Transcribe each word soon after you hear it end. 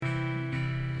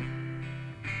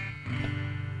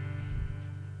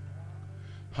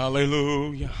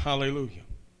Hallelujah, hallelujah.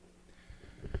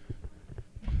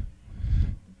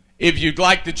 If you'd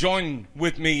like to join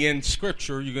with me in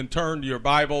Scripture, you can turn to your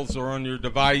Bibles or on your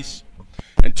device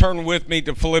and turn with me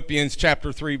to Philippians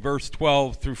chapter 3, verse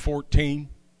 12 through 14.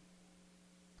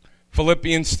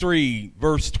 Philippians 3,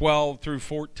 verse 12 through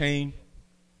 14.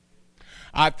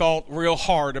 I thought real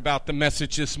hard about the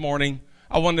message this morning.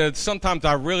 Sometimes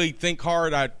I really think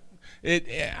hard.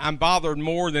 I'm bothered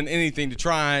more than anything to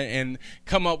try and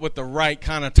come up with the right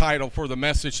kind of title for the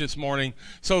message this morning.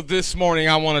 So this morning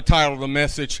I want to title the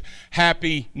message,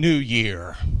 Happy New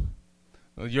Year.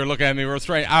 You're looking at me real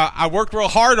strange. I worked real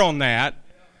hard on that.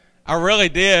 I really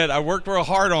did. I worked real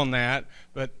hard on that.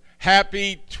 But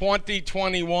Happy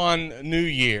 2021 New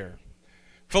Year.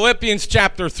 Philippians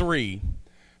chapter 3,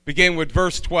 beginning with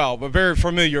verse 12, a very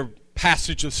familiar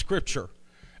passage of Scripture.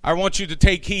 I want you to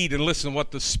take heed and listen to what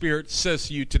the Spirit says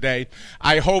to you today.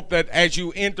 I hope that as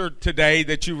you entered today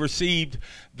that you received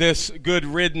this good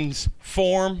riddance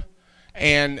form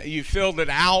and you filled it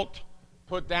out,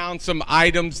 put down some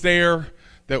items there,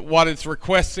 that what it's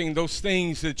requesting, those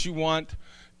things that you want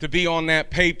to be on that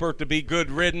paper, to be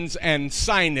good riddance, and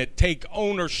sign it. Take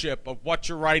ownership of what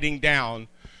you're writing down,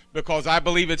 because I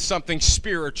believe it's something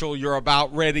spiritual you're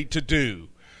about ready to do.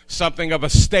 Something of a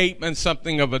statement,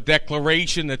 something of a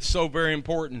declaration that's so very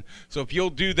important. So if you'll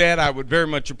do that, I would very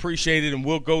much appreciate it, and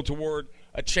we'll go toward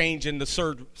a change in the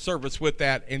service with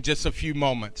that in just a few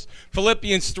moments.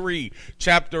 Philippians 3,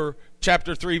 chapter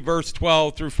 3, verse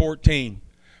 12 through 14.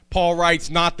 Paul writes,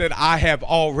 not that I have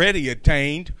already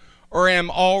attained or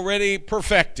am already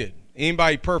perfected.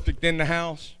 Anybody perfect in the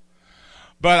house?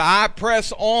 But I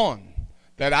press on,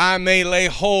 that I may lay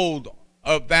hold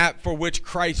of that for which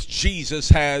Christ Jesus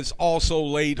has also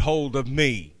laid hold of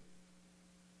me.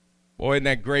 Boy, isn't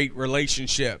that great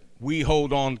relationship? We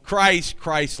hold on Christ,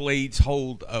 Christ lays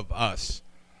hold of us.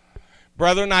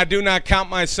 Brethren, I do not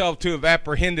count myself to have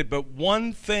apprehended, but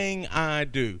one thing I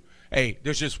do. Hey,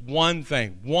 there's just one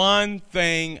thing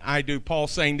I do.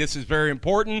 Paul's saying this is very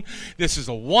important. This is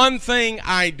the one thing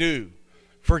I do.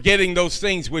 Forgetting those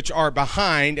things which are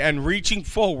behind and reaching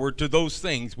forward to those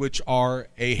things which are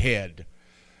ahead.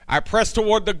 I press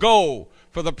toward the goal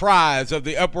for the prize of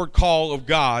the upward call of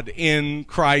God in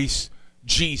Christ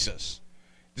Jesus.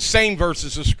 The same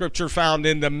verses of Scripture found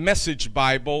in the Message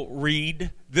Bible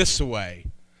read this way.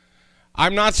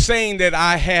 I'm not saying that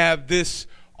I have this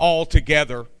all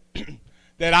together,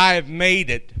 that I have made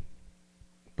it,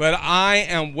 but I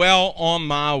am well on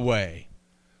my way.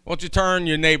 Won't you turn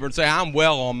your neighbor and say, I'm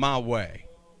well on my way.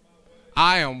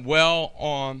 I am well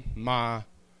on my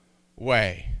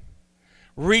way.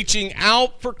 Reaching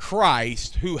out for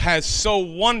Christ, who has so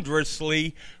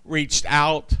wondrously reached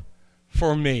out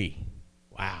for me.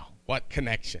 Wow, what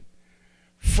connection.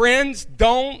 Friends,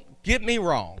 don't get me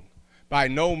wrong. By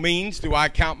no means do I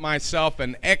count myself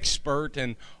an expert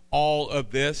in all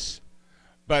of this,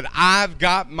 but I've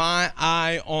got my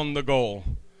eye on the goal,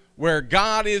 where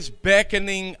God is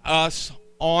beckoning us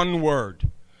onward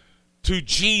to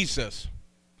Jesus.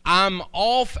 I'm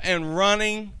off and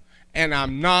running, and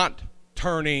I'm not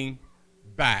turning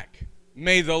back.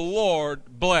 May the Lord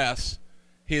bless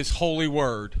his holy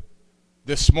word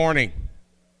this morning.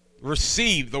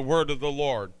 Receive the word of the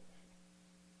Lord.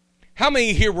 How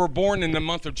many here were born in the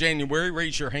month of January?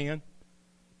 Raise your hand.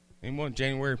 Anyone?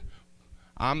 January?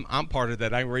 I'm part of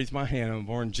that. I raised my hand. I'm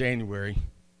born in January.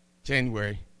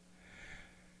 Do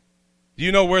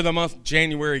you know where the month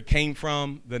January came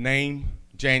from? The name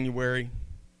January.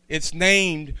 It's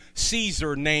named,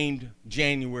 Caesar named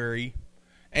January,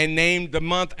 and named the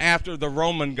month after the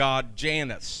Roman god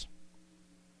Janus.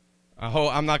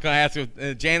 I'm not going to ask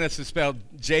you. Janus is spelled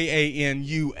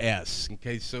Janus, in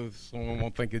case so someone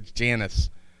won't think it's Janus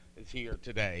is here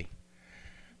today.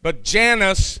 But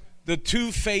Janus, the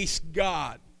two-faced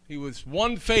god, he was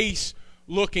one face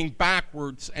looking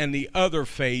backwards and the other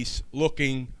face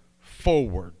looking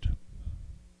forward.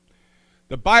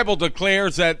 The Bible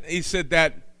declares that, he said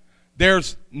that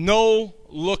there's no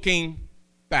looking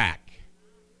back.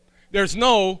 There's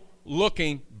no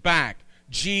looking back.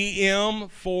 GM,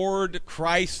 Ford,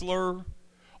 Chrysler,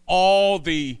 all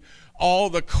the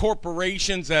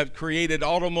corporations that have created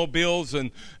automobiles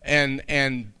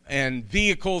and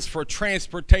vehicles for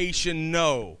transportation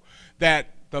know that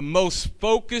the most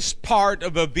focused part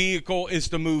of a vehicle is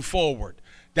to move forward.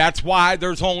 That's why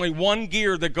there's only one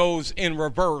gear that goes in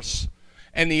reverse,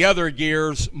 and the other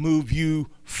gears move you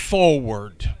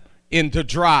forward into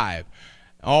drive.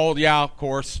 Of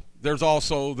course, there's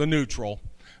also the neutral.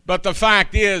 But the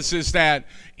fact is that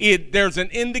there's an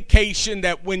indication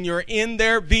that when you're in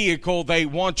their vehicle, they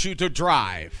want you to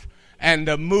drive and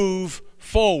to move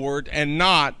forward and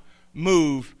not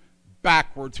move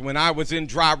backwards. When I was in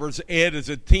driver's ed as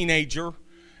a teenager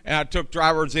and I took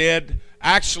driver's ed,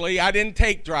 actually I didn't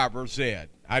take driver's ed.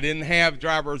 I didn't have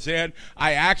driver's ed.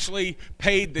 I actually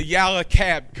paid the Yalla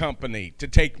Cab Company to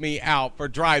take me out for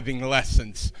driving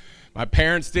lessons. My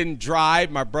parents didn't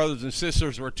drive. My brothers and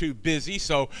sisters were too busy,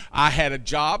 so I had a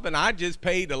job, and I just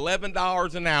paid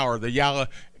 $11 an hour, the Yalla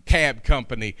Cab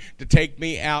Company, to take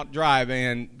me out driving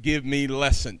and give me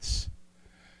lessons.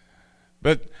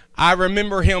 But I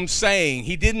remember him saying,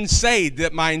 he didn't say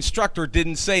that, my instructor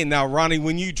didn't say, now, Ronnie,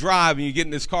 when you drive and you get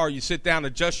in this car, you sit down,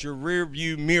 adjust your rear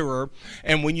view mirror,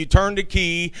 and when you turn the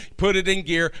key, put it in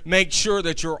gear, make sure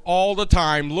that you're all the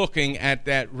time looking at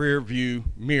that rear view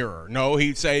mirror. No,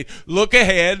 he'd say, look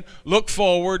ahead, look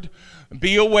forward,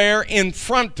 be aware in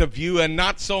front of you and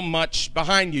not so much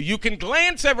behind you. You can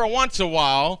glance every once in a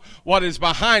while what is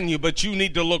behind you, but you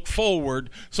need to look forward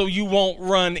so you won't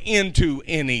run into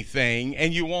anything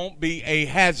and you won't be a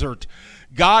hazard.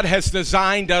 God has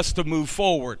designed us to move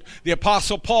forward. The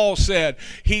Apostle Paul said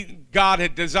God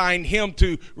had designed him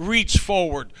to reach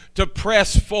forward, to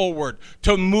press forward,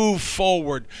 to move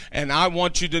forward. And I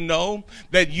want you to know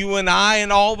that you and I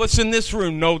and all of us in this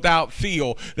room no doubt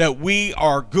feel that we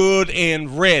are good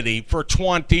and ready for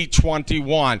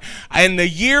 2021. In the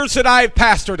years that I've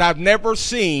pastored, I've never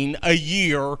seen a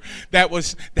year that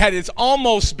has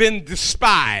almost been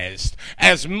despised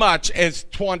as much as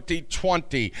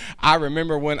 2020. I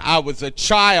remember when I was a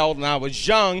child and I was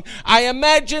young, I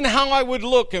imagined how I would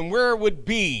look and where it would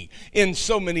be in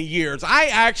so many years. I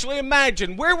actually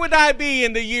imagined, where would I be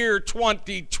in the year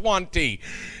 2020?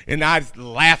 And I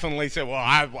laughingly said, well,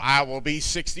 I will be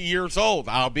 60 years old.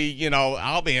 I'll be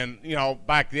in,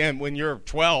 back then when you're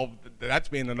 12, that's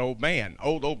being an old man,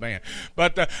 old man.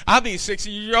 But I'll be 60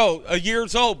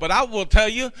 years old. But I will tell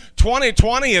you,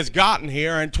 2020 has gotten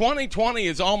here, and 2020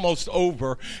 is almost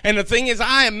over. And the thing is,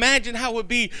 I imagine how it would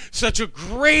be such a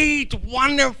great,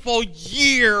 wonderful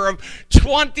year of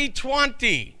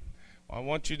 2020. I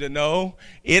want you to know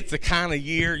it's the kind of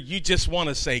year you just want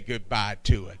to say goodbye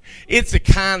to it. It's the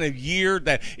kind of year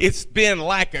that it's been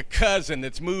like a cousin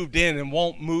that's moved in and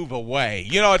won't move away.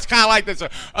 You know, it's kind of like this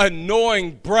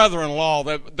annoying brother-in-law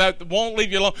that won't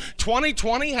leave you alone.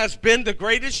 2020 has been the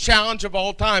greatest challenge of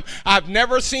all time. I've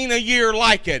never seen a year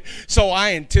like it. So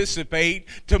I anticipate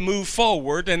to move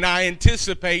forward, and I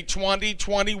anticipate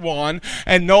 2021,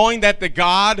 and knowing that the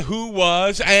God who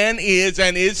was and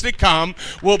is to come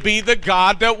will be the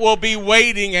God that will be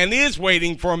waiting and is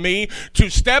waiting for me to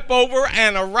step over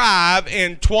and arrive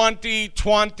in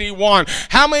 2021.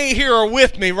 How many here are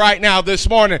with me right now this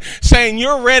morning saying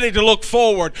you're ready to look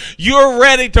forward? You're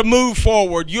ready to move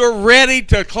forward. You're ready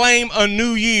to claim a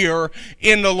new year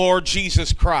in the Lord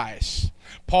Jesus Christ.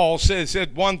 Paul says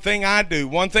that one thing I do,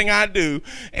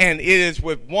 and it is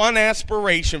with one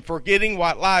aspiration, forgetting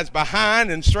what lies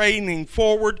behind and straining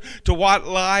forward to what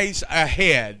lies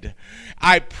ahead.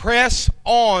 I press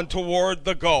on toward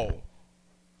the goal.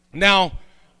 Now,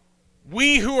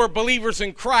 we who are believers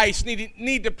in Christ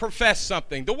need to profess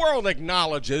something. The world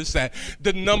acknowledges that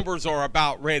the numbers are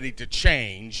about ready to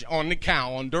change on the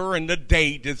calendar, and the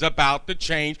date is about to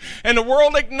change. And the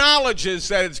world acknowledges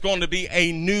that it's going to be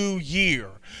a new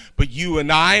year. But you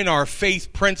and I, in our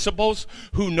faith principles,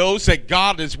 who knows that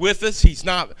God is with us, he's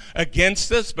not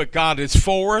against us, but God is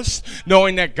for us,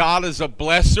 knowing that God is a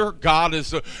blesser, God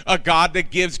is a God that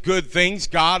gives good things,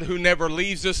 God who never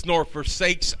leaves us nor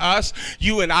forsakes us.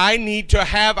 You and I need to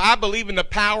have, I believe in the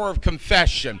power of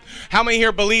confession. How many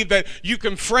here believe that you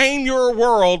can frame your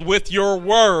world with your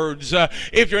words?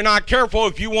 If you're not careful,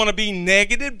 if you want to be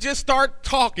negative, just start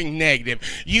talking negative.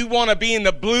 You want to be in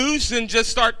the blues, then just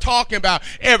start talking about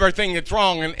everything that's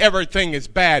wrong and everything is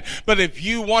bad. But if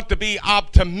you want to be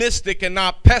optimistic and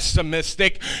not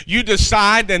pessimistic, you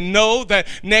decide and know that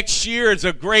next year is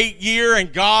a great year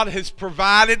and God has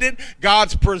provided it.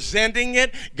 God's presenting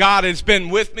it. God has been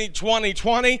with me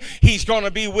 2020. He's going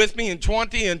to be with me in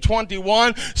 20 and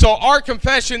 21. So our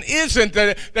confession isn't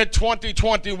that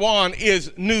 2021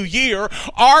 is new year.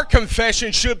 Our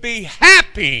confession should be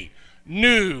Happy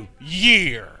New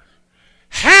Year.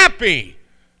 Happy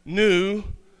New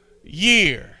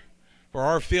Year. For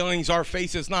our feelings, our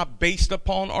faith is not based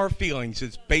upon our feelings.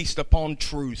 It's based upon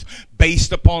truth,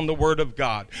 based upon the Word of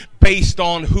God, based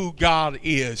on who God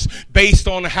is, based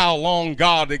on how long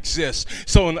God exists.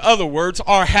 So in other words,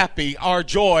 our happy, our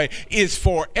joy is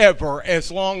forever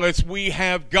as long as we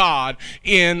have God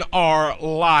in our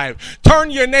life. Turn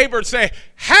to your neighbor and say,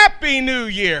 Happy New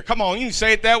Year. Come on, you can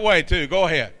say it that way too. Go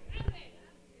ahead.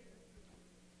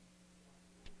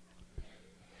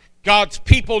 God's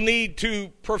people need to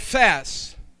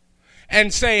profess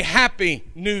and say, Happy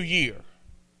New Year.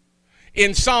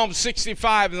 In Psalm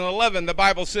 65:11, the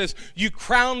Bible says, you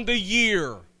crown the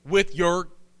year with your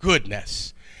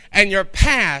goodness, and your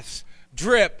paths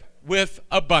drip with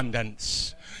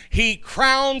abundance. He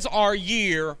crowns our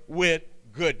year with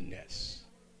goodness.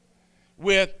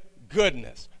 With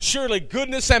goodness. Surely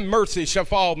goodness and mercy shall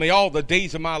follow me all the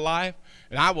days of my life,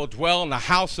 and I will dwell in the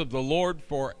house of the Lord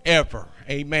forever.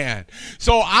 Amen.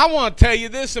 So I want to tell you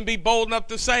this and be bold enough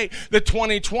to say that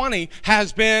 2020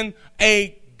 has been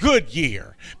a good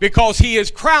year because he has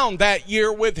crowned that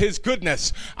year with his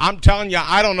goodness. I'm telling you,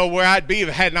 I don't know where I'd be if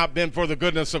it had not been for the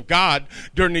goodness of God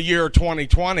during the year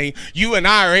 2020. You and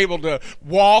I are able to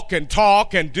walk and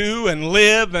talk and do and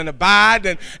live and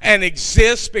abide and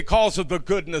exist because of the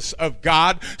goodness of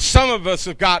God. Some of us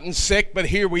have gotten sick, but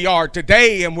here we are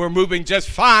today and we're moving just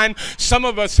fine. Some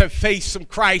of us have faced some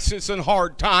crisis and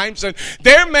hard times, and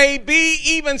there may be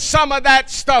even some of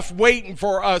that stuff waiting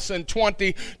for us in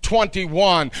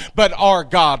 2021. But our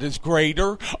God is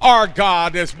greater. Our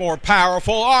God is more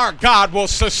powerful. Our God will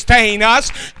sustain us.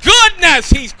 Goodness!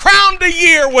 He's crowned the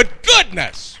year with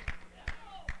goodness.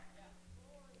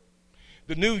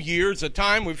 The new year is a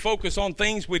time we focus on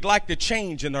things we'd like to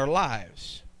change in our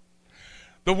lives.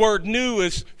 The word new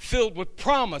is filled with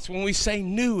promise. When we say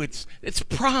new, it's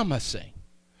promising.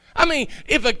 I mean,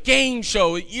 if a game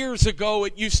show, years ago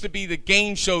it used to be the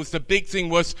game shows, the big thing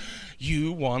was,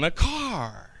 you won a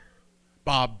car.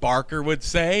 Bob Barker would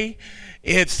say,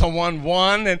 it's someone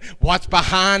won, and what's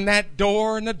behind that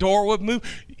door, and the door would move.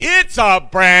 It's a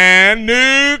brand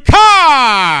new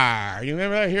car. You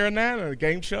remember hearing that at a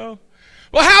game show?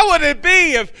 Well, how would it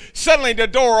be if suddenly the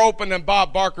door opened and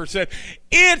Bob Barker said,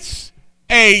 it's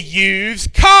a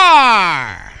used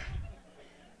car?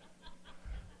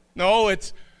 No,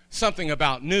 it's something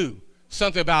about new,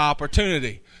 something about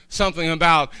opportunity. Something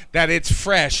about that it's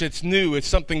fresh, it's new, it's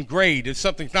something great, it's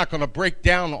something that's not going to break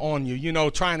down on you, you know,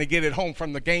 trying to get it home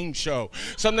from the game show.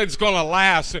 Something that's going to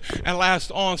last and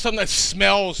last on, something that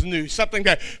smells new, something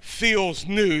that feels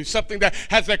new, something that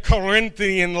has a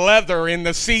Corinthian leather in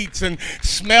the seats and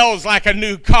smells like a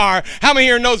new car. How many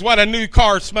here knows what a new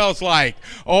car smells like?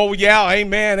 Oh, yeah,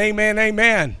 amen, amen,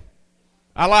 amen.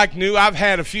 I like new. I've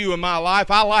had a few in my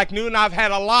life. I like new, and I've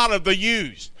had a lot of the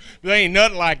used. There ain't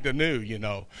nothing like the new, you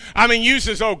know. I mean, used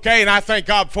is okay, and I thank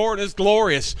God for it. It's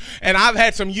glorious. And I've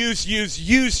had some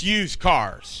used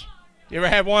cars. You ever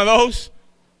had one of those?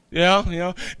 Yeah, you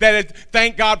know.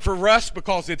 Thank God for rust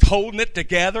because it's holding it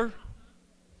together.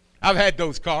 I've had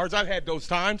those cars. I've had those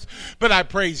times. But I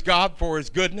praise God for his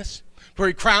goodness. For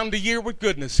he crowned the year with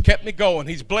goodness, kept me going.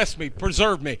 He's blessed me,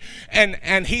 preserved me.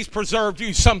 And he's preserved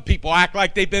you. Some people act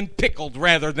like they've been pickled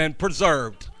rather than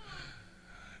preserved.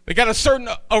 They got a certain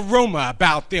aroma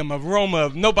about them, aroma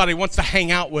of nobody wants to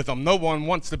hang out with them. No one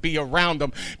wants to be around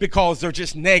them because they're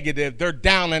just negative. They're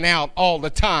down and out all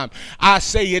the time. I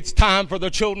say it's time for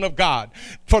the children of God,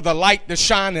 for the light to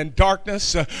shine in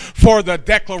darkness, for the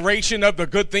declaration of the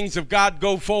good things of God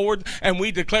go forward, and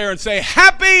we declare and say,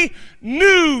 Happy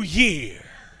New Year.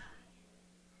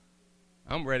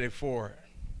 I'm ready for it.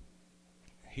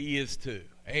 He is too.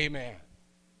 Amen.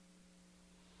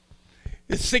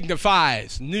 It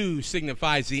signifies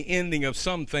the ending of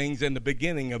some things and the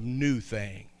beginning of new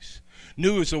things.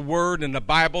 New is a word in the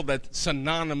Bible that's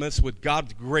synonymous with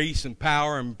God's grace and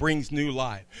power and brings new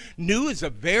life. New is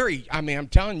I'm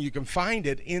telling you, you can find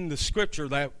it in the scripture,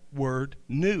 that word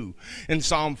new. In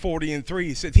Psalm 40:3,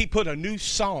 he said, he put a new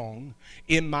song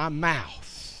in my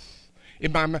mouth.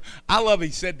 I love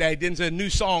he said that. He didn't say a new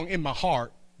song in my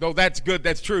heart, though that's good,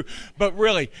 that's true. But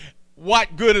really,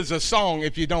 what good is a song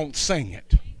if you don't sing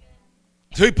it?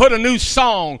 So he put a new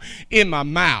song in my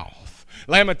mouth.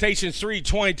 Lamentations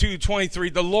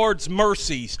 3:22-23, the Lord's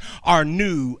mercies are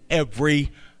new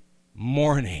every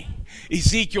morning.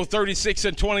 Ezekiel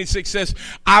 36:26 says,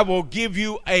 I will give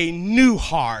you a new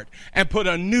heart and put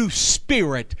a new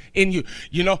spirit in you.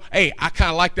 You know, hey, I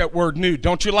kind of like that word new.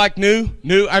 Don't you like new?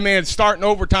 New, I mean, it's starting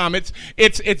over time. It's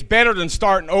better than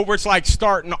starting over. It's like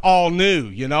starting all new,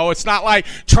 you know. It's not like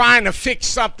trying to fix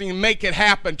something and make it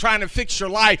happen, trying to fix your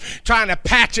life, trying to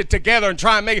patch it together and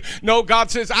try and make it. No,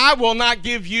 God says, I will not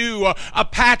give you a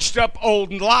patched up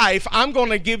old life. I'm going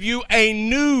to give you a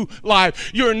new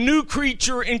life. You're a new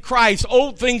creature in Christ.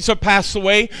 Old things have passed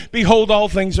away. Behold, all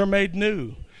things are made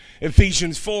new.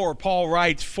 Ephesians 4, Paul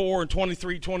writes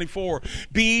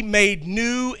 4:23-24, be made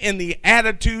new in the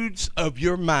attitudes of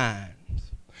your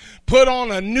minds. Put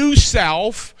on a new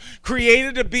self,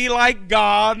 created to be like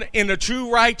God in a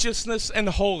true righteousness and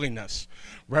holiness.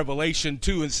 Revelation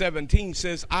 2:17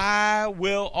 says, I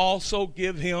will also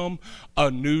give him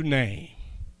a new name.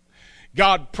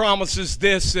 God promises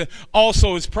this,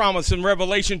 also his promise in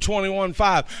Revelation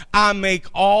 21:5. I make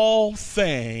all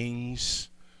things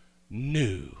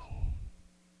new.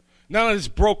 None of this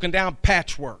broken down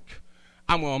patchwork.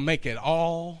 I'm going to make it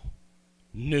all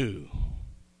new.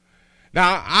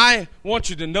 Now, I want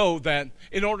you to know that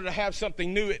in order to have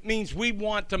something new, it means we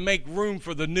want to make room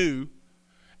for the new,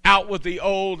 out with the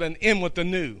old and in with the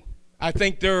new. I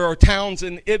think there are towns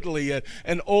in Italy,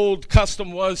 an old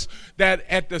custom was that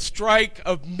at the strike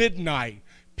of midnight,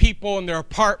 people in their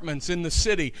apartments in the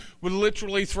city would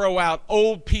literally throw out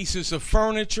old pieces of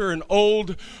furniture and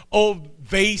old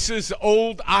vases,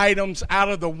 old items out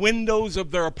of the windows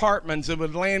of their apartments and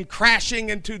would land crashing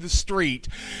into the street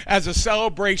as a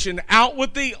celebration, out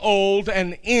with the old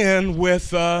and in with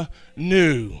the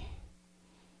new.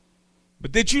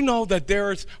 But did you know that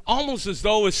there is almost as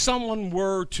though if someone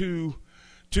were to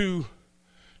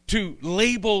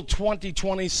label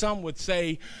 2020, some would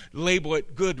say label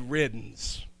it good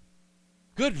riddance.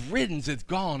 Good riddance, it's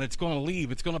gone, it's going to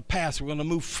leave, it's going to pass, we're going to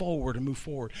move forward and move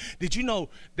forward. Did you know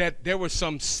that there was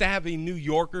some savvy New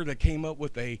Yorker that came up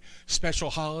with a special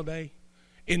holiday?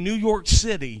 In New York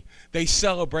City, they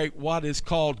celebrate what is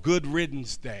called Good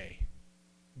Riddance Day.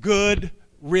 Good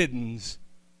Riddance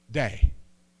Day.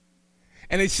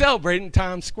 And they celebrate in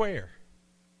Times Square.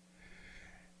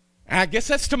 And I guess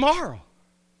that's tomorrow.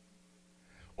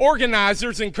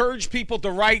 Organizers encourage people to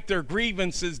write their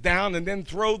grievances down and then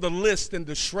throw the list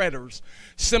into shredders,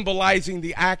 symbolizing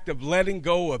the act of letting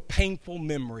go of painful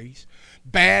memories,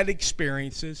 bad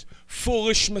experiences,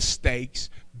 foolish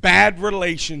mistakes, bad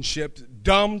relationships,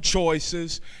 dumb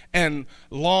choices, and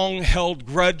long-held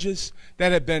grudges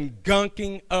that have been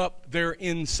gunking up their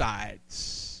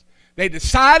insides. They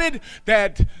decided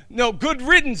that Good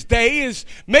Riddance Day is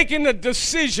making a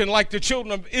decision like the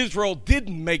children of Israel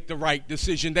didn't make the right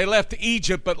decision. They left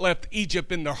Egypt, but left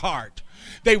Egypt in their heart.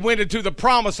 They went into the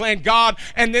promised land, God,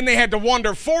 and then they had to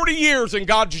wander 40 years in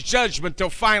God's judgment till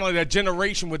finally that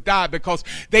generation would die because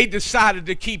they decided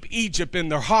to keep Egypt in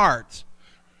their hearts.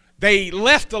 They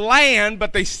left the land,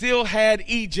 but they still had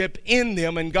Egypt in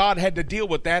them, and God had to deal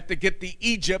with that to get the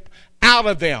Egypt out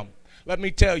of them. Let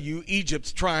me tell you,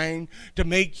 Egypt's trying to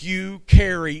make you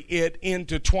carry it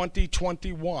into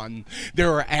 2021.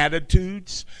 There are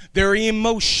attitudes, there are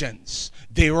emotions,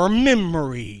 there are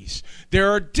memories, there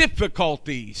are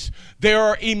difficulties, there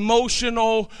are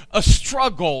emotional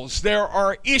struggles, there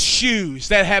are issues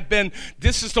that have been,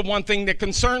 this is the one thing that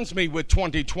concerns me with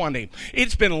 2020.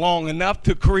 It's been long enough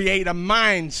to create a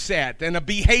mindset and a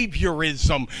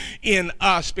behaviorism in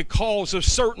us because of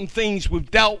certain things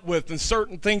we've dealt with and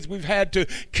certain things we've had to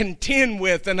contend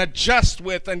with and adjust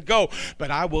with and go. But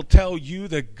I will tell you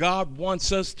that God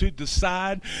wants us to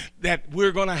decide that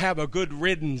we're going to have a good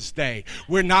riddance day.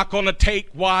 We're not going to take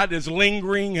what is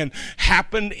lingering and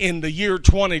happened in the year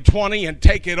 2020 and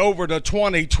take it over to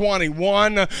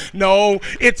 2021. No,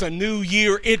 it's a new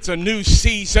year, it's a new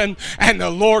season, and the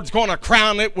Lord's going to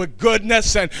crown it with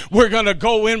goodness, and we're going to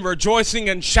go in rejoicing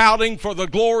and shouting for the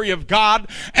glory of God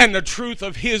and the truth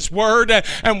of His word,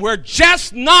 and we're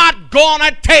just not going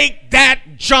to take that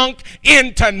junk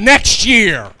into next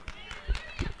year.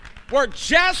 We're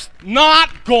just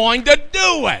not going to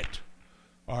do it.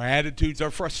 Our attitudes,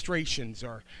 our frustrations,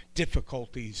 our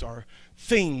difficulties, our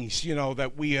things,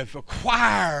 that we have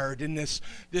acquired in this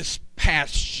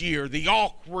past year, the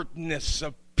awkwardness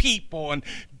of people and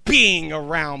being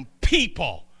around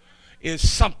people is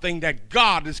something that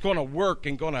God is going to work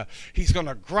and He's going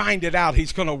to grind it out.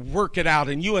 He's going to work it out.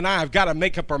 And you and I have got to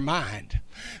make up our mind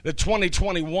that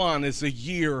 2021 is a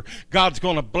year God's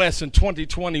going to bless, and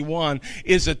 2021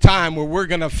 is a time where we're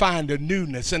going to find a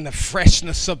newness and the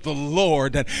freshness of the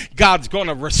Lord, and God's going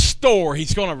to restore.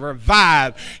 He's going to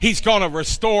revive. He's going to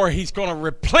restore. He's going to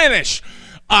replenish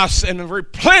us and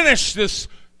replenish this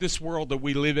world that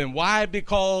we live in. Why?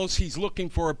 Because He's looking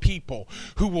for a people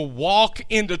who will walk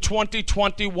into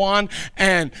 2021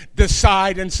 and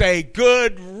decide and say,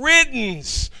 good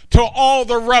riddance to all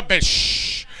the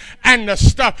rubbish and the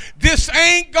stuff. This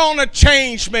ain't gonna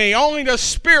change me. Only the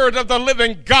Spirit of the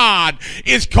living God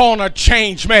is gonna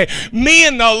change me. Me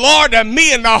and the Lord and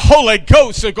me and the Holy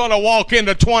Ghost are gonna walk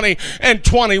into 20 and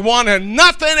 21, and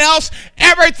nothing else.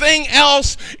 Everything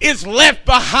else is left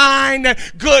behind.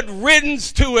 Good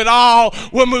riddance to it all.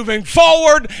 We're moving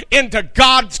forward into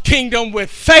God's kingdom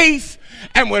with faith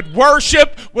and with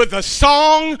worship, with a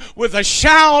song, with a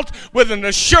shout, with an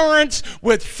assurance,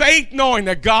 with faith, knowing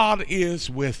that God is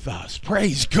with us.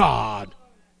 Praise God.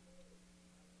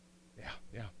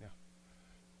 Yeah.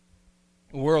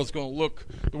 The world's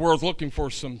looking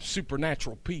for some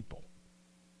supernatural people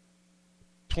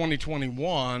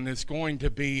 2021 is going to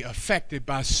be affected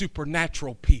by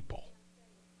supernatural people.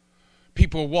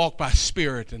 People walk by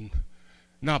spirit and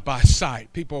not by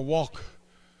sight. People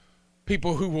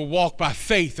who will walk by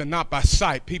faith and not by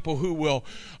sight. People who will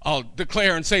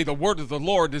declare and say the word of the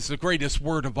Lord is the greatest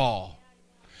word of all.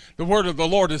 The word of the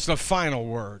Lord is the final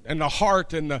word. And the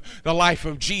heart and the life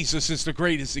of Jesus is the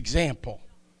greatest example.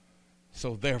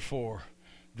 So therefore,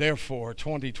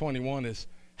 2021 is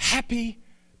Happy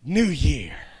New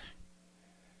Year.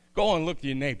 Go on and look at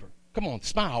your neighbor. Come on,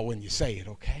 smile when you say it,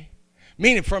 okay?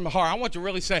 Mean it from the heart. I want you to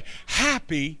really say,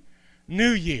 Happy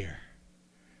New Year.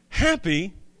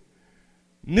 Happy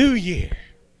New Year.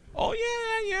 Oh,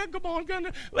 yeah, come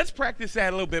on. Let's practice that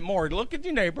a little bit more. Look at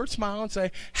your neighbor, smile, and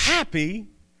say, Happy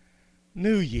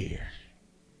New Year.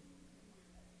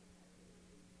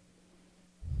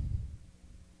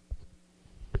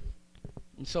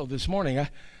 And so this morning,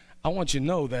 I want you to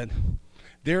know that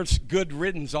there's good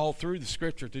riddance all through the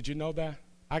Scripture. Did you know that?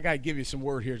 I got to give you some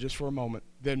word here just for a moment.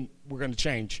 Then we're going to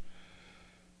change.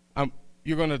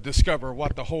 You're going to discover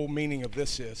what the whole meaning of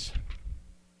this is.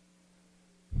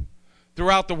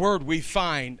 Throughout the Word, we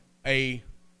find a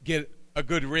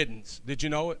good riddance. Did you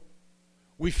know it?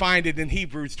 We find it in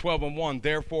Hebrews 12:1.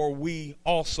 Therefore, we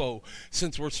also,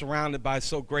 since we're surrounded by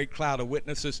so great cloud of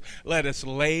witnesses, let us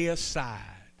lay aside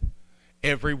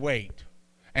every weight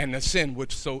and the sin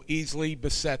which so easily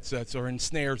besets us or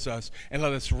ensnares us, and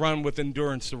let us run with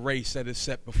endurance the race that is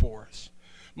set before us.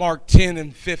 Mark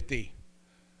 10:50,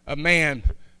 a man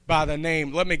by the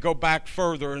name, let me go back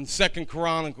further in 2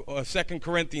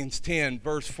 Corinthians 10,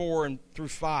 verse 4 through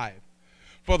 5.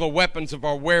 For the weapons of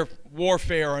our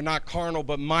warfare are not carnal,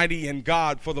 but mighty in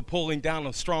God for the pulling down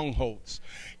of strongholds,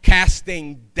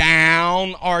 casting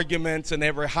down arguments and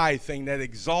every high thing that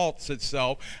exalts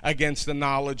itself against the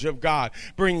knowledge of God,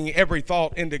 bringing every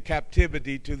thought into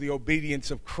captivity to the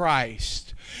obedience of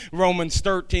Christ. Romans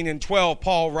 13:12,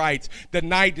 Paul writes, the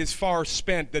night is far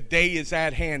spent, the day is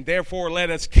at hand. Therefore, let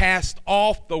us cast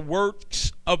off the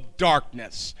works of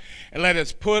darkness, and let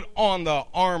us put on the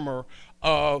armor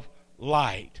of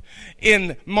light.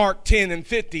 In Mark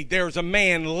 10:50, there's a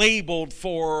man labeled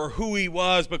for who he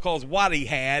was because what he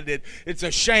had. It's a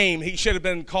shame. He should have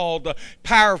been called the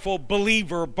powerful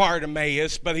believer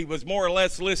Bartimaeus, but he was more or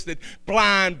less listed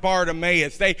blind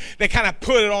Bartimaeus. They kind of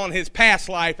put it on his past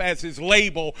life as his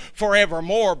label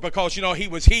forevermore because, he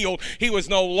was healed. He was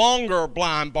no longer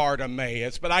blind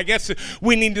Bartimaeus. But I guess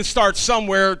we need to start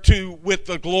somewhere with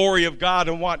the glory of God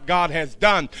and what God has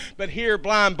done. But here,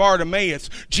 blind Bartimaeus,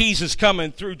 Jesus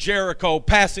coming through Jericho,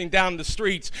 passing down the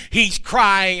streets, he's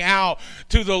crying out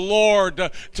to the Lord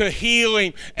to heal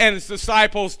him. And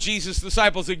Jesus'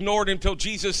 disciples ignored him till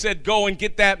Jesus said, go and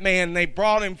get that man. And they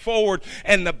brought him forward.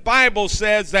 And the Bible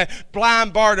says that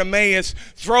blind Bartimaeus,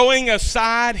 throwing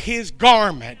aside his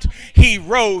garment, he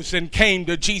rose and came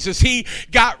to Jesus. He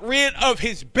got rid of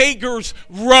his beggar's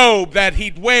robe that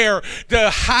he'd wear to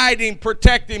hide him,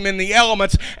 protect him in the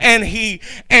elements. And he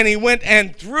went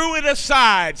and threw it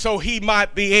aside so he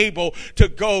might be able to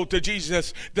go to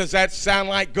Jesus. Does that sound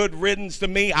like good riddance to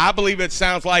me? I believe it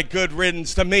sounds like good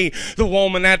riddance to me. The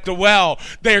woman at the well,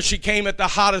 there she came at the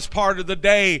hottest part of the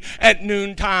day at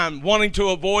noontime, wanting to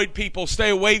avoid people, stay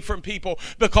away from people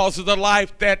because of the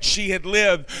life that she had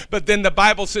lived. But then the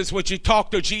Bible says when she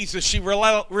talked to Jesus, she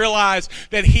realized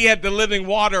that he had the living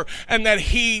water and that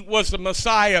he was the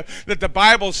Messiah. That the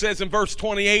Bible says in verse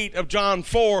 28 of John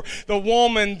 4, the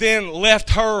woman then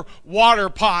left her water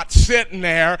pot sitting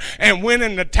there and went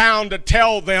into town to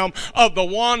tell them of the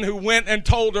one who went and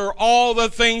told her all the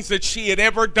things that she had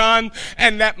ever done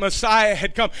and that Messiah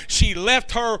had come. She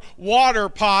left her water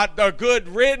pot, the good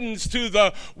riddance to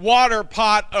the water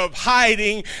pot of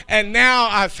hiding, and now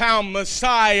I found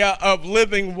Messiah of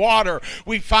living water.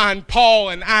 We find Paul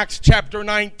in Acts chapter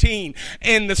 19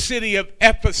 in the city of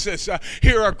Ephesus.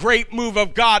 Here a great move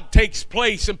of God takes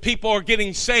place and people are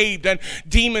getting saved and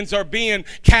demons are being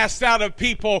cast out of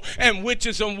people and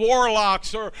witches and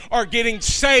warlocks are getting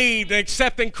saved and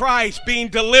accepting Christ, being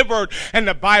delivered. And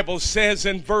the Bible says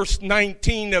in verse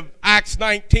 19 of Acts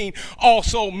 19,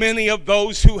 also many of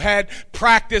those who had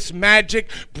practiced magic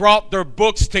brought their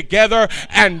books together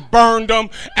and burned them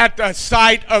at the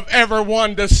sight of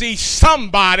everyone to see.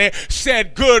 Somebody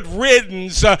said good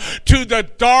riddance to the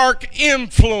dark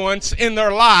influence in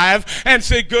their life and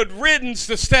said good riddance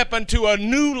to step into a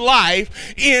new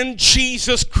life in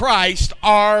Jesus Christ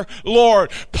our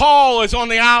Lord. Paul is on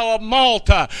the Isle of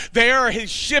Malta. There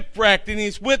he's shipwrecked and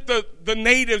he's with the the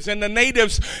natives, and the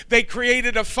natives, they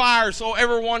created a fire so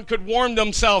everyone could warm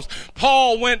themselves.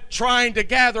 Paul went trying to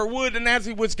gather wood, and as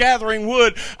he was gathering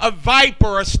wood, a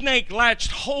viper, a snake,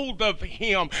 latched hold of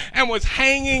him and was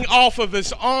hanging off of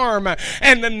his arm.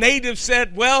 And the natives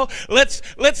said, well,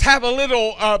 let's have a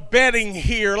little betting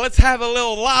here. Let's have a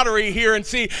little lottery here and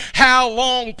see how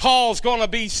long Paul's going to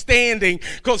be standing,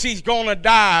 because he's going to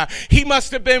die. He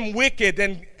must have been wicked,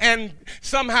 and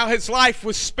somehow his life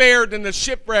was spared in the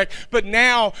shipwreck, but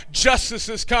now justice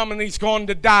has come and he's going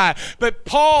to die. But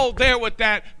Paul, there with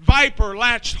that viper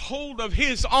latched hold of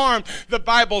his arm, the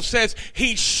Bible says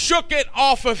he shook it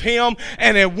off of him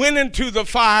and it went into the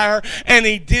fire and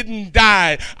he didn't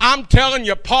die. I'm telling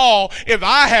you, Paul, if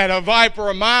I had a viper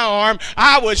in my arm,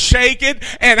 I would shake it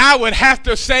and I would have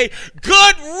to say,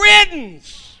 good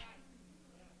riddance.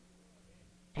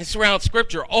 It's around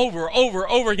Scripture over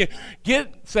again.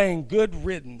 Saying good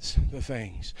riddance to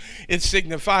things. It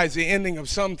signifies the ending of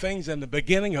some things and the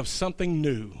beginning of something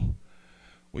new.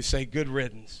 We say good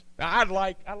riddance. Now, I'd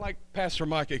like Pastor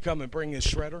Mike to come and bring his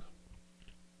shredder.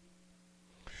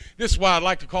 This is what I'd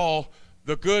like to call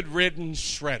the good riddance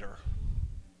shredder.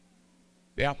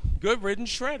 Yeah, good riddance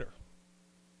shredder.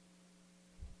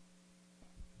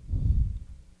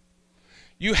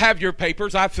 You have your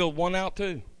papers. I filled one out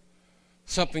too.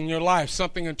 Something in your life,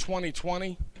 something in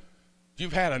 2020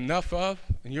 you've had enough of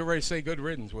and you're ready to say good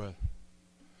riddance with.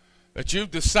 That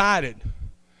you've decided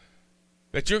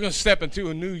that you're going to step into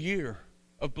a new year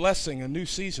of blessing, a new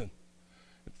season.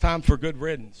 It's time for good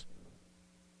riddance.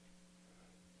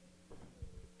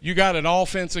 You got an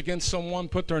offense against someone,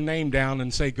 put their name down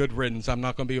and say good riddance. I'm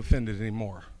not going to be offended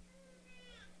anymore.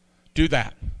 Do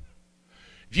that.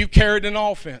 If you carried an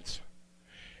offense,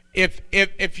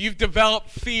 if you've developed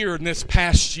fear in this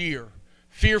past year,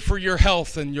 fear for your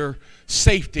health and your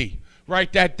safety,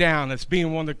 write that down as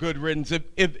being one of the good riddance. If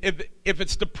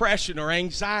it's depression or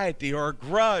anxiety or a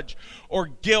grudge or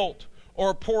guilt or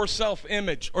a poor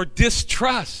self-image or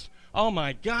distrust, oh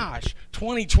my gosh,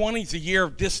 2020 is a year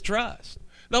of distrust.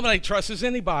 Nobody trusts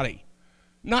anybody.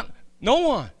 No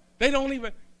one.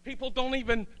 People don't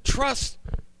even trust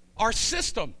our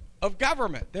system of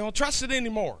government. They don't trust it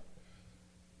anymore.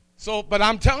 So, but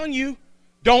I'm telling you,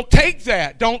 don't take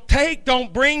that.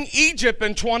 Don't bring Egypt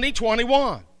in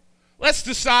 2021. Let's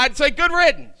decide, say good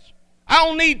riddance. I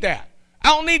don't need that. I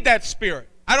don't need that spirit.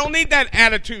 I don't need that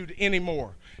attitude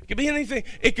anymore. It could be anything.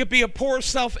 It could be a poor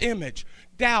self-image,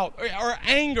 doubt, or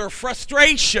anger,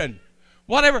 frustration,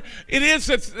 whatever it is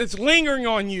that's lingering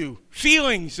on you,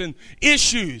 feelings and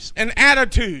issues and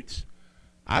attitudes.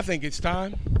 I think it's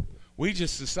time we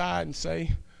just decide and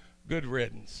say good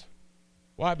riddance.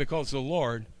 Why? Because the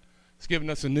Lord has given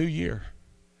us a new year,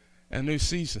 a new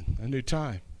season, a new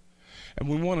time. And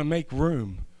we want to make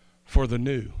room for the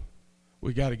new.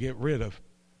 We got to get rid of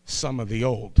some of the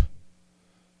old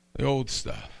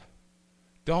stuff.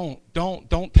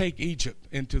 Don't take Egypt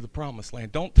into the promised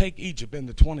land. Don't take Egypt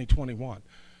into 2021.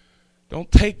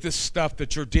 Don't take this stuff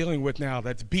that you're dealing with now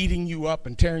that's beating you up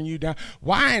and tearing you down.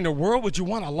 Why in the world would you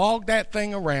want to log that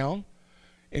thing around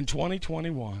in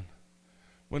 2021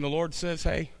 when the Lord says,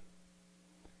 hey,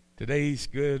 today's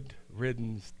good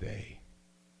riddance day.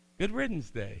 Good riddance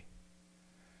day.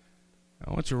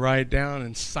 I want you to write it down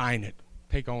and sign it.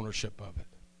 Take ownership of it.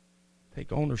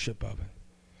 Take ownership of it.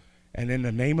 And in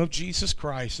the name of Jesus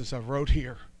Christ, as I wrote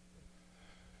here,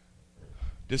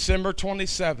 December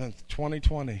 27th,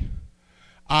 2020,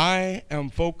 I am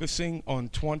focusing on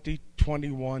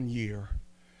 2021 year.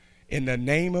 In the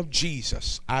name of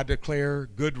Jesus, I declare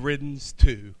good riddance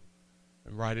to,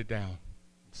 and write it down,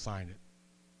 sign it.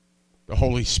 The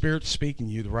Holy Spirit's speaking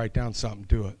to you to write down something,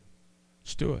 do it.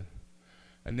 Just do it.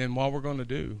 And then what we're going to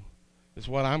do is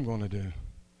what I'm going to do.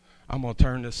 I'm going to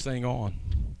turn this thing on,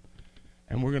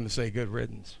 and we're going to say good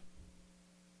riddance.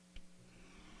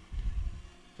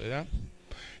 See that?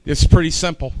 It's pretty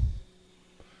simple.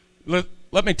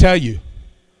 Let me tell you,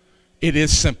 it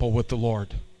is simple with the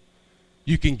Lord.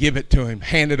 You can give it to him,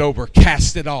 hand it over,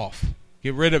 cast it off,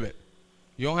 get rid of it.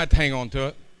 You don't have to hang on to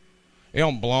it. It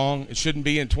don't belong. It shouldn't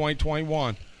be in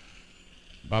 2021.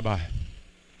 Bye-bye.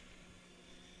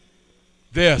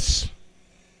 This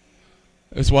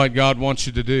is what God wants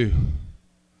you to do.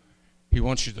 He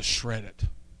wants you to shred it.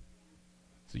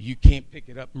 So you can't pick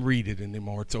it up and read it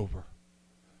anymore. It's over.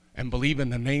 And believe in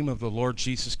the name of the Lord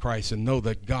Jesus Christ and know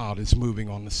that God is moving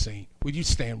on the scene. Would you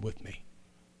stand with me?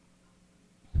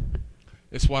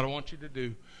 It's what I want you to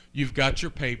do. You've got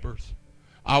your papers.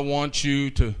 I want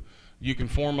you can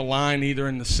form a line either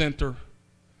in the center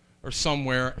or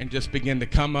somewhere and just begin to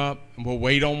come up, and we'll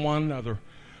wait on one another.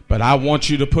 But I want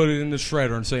you to put it in the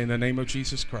shredder and say, in the name of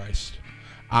Jesus Christ,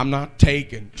 I'm not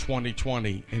taking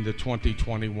 2020 into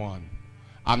 2021.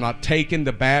 I'm not taking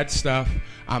the bad stuff.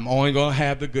 I'm only going to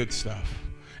have the good stuff.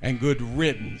 And good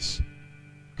riddance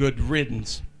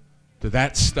to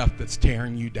that stuff that's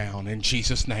tearing you down, in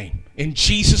Jesus' name. In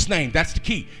Jesus' name. That's the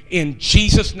key. In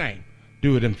Jesus' name.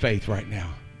 Do it in faith right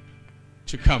now.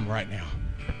 To come right now.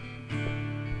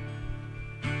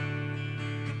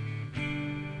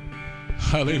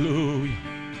 Hallelujah.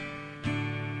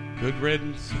 Good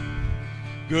riddance.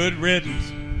 Good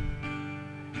riddance.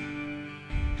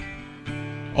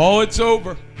 Oh, it's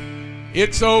over.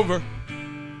 It's over.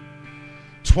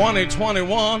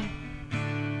 2021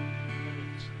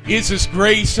 is His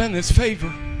grace and His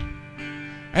favor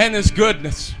and His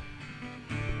goodness.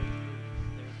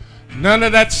 None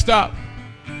of that stuff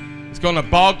is going to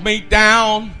bog me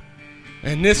down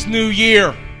in this new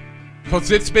year,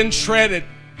 because it's been shredded.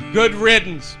 Good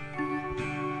riddance.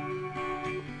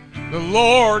 The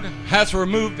Lord has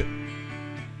removed it.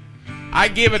 I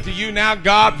give it to you now,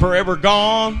 God, forever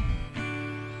gone.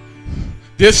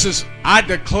 I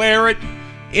declare it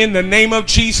in the name of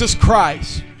Jesus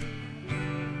Christ.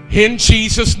 In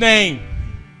Jesus' name.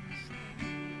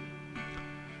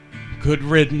 Good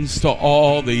riddance to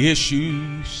all the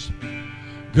issues.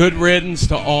 Good riddance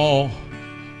to all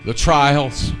the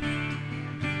trials.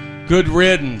 Good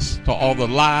riddance to all the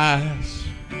lies.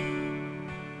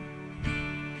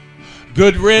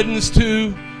 Good riddance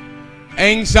to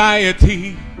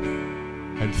anxiety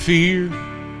and fear.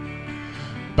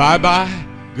 Bye-bye.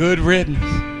 Good riddance.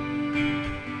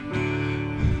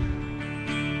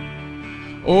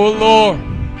 Oh, Lord,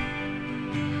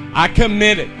 I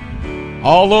commit it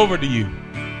all over to you.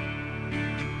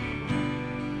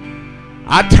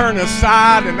 I turn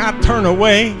aside and I turn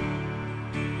away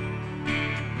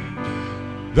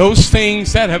those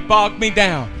things that have bogged me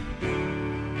down.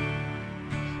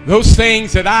 Those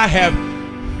things that I have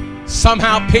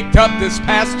somehow picked up this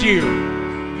past year.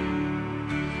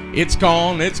 It's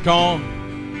gone. It's gone.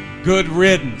 Good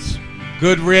riddance.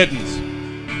 Good riddance.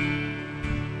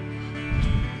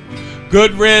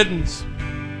 Good riddance.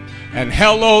 And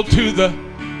hello to the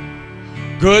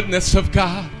goodness of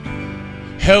God.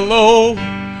 Hello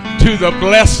to the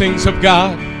blessings of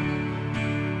God.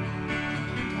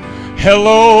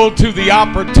 Hello to the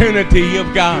opportunity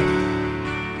of God.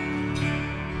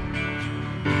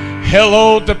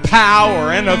 Hello to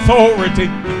power and authority.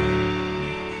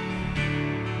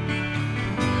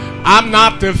 I'm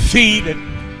not defeated.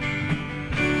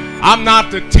 I'm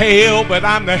not the tail, but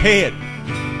I'm the head.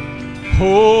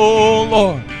 Oh,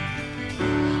 Lord.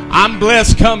 I'm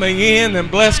blessed coming in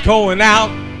and blessed going out.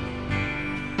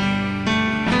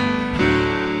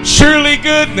 Surely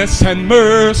goodness and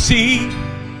mercy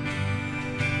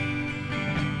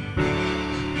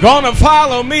gonna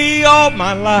follow me all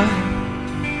my life.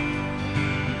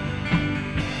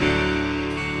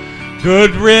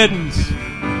 Good riddance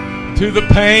to the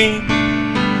pain.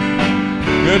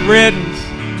 Good riddance.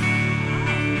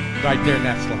 Right there in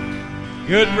that slide.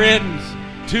 Good riddance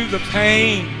to the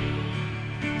pain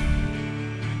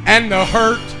and the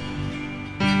hurt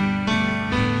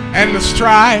and the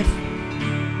strife.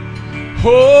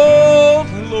 Oh,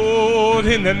 Lord,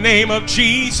 in the name of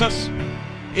Jesus.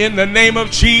 In the name of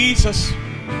Jesus.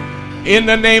 In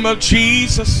the name of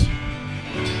Jesus.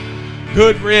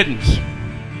 Good riddance.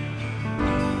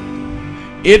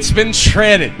 It's been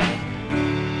shredded.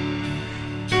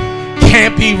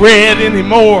 Can't be read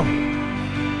anymore.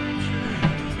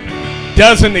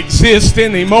 Doesn't exist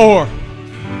anymore.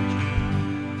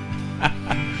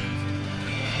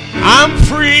 I'm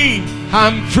free.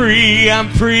 I'm free. I'm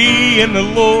free in the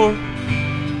Lord.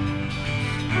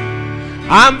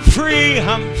 I'm free.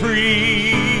 I'm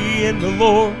free in the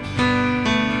Lord.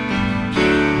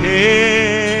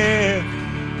 Yeah.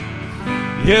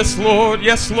 Yes, Lord.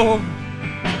 Yes, Lord.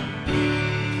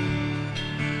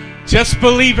 Just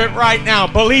believe it right now.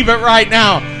 Believe it right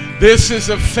now. This is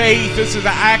a faith. This is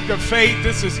an act of faith.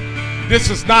 This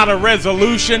is not a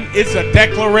resolution. It's a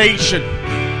declaration.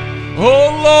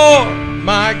 Oh, Lord,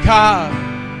 my God.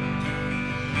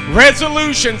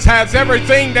 Resolutions has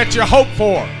everything that you hope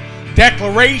for.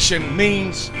 Declaration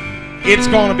means it's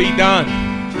going to be done.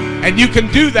 And you can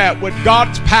do that with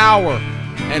God's power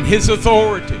and His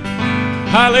authority.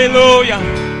 Hallelujah.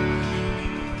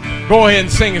 Go ahead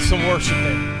and sing us some worship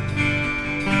there.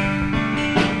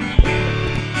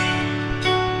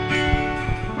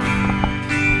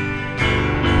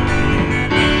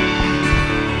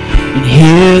 And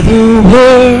hear the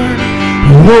word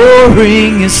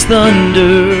roaring as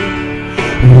thunder,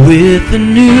 with a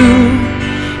new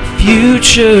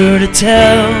future to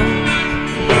tell.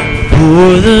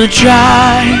 For the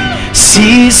dry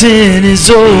season is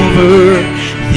over.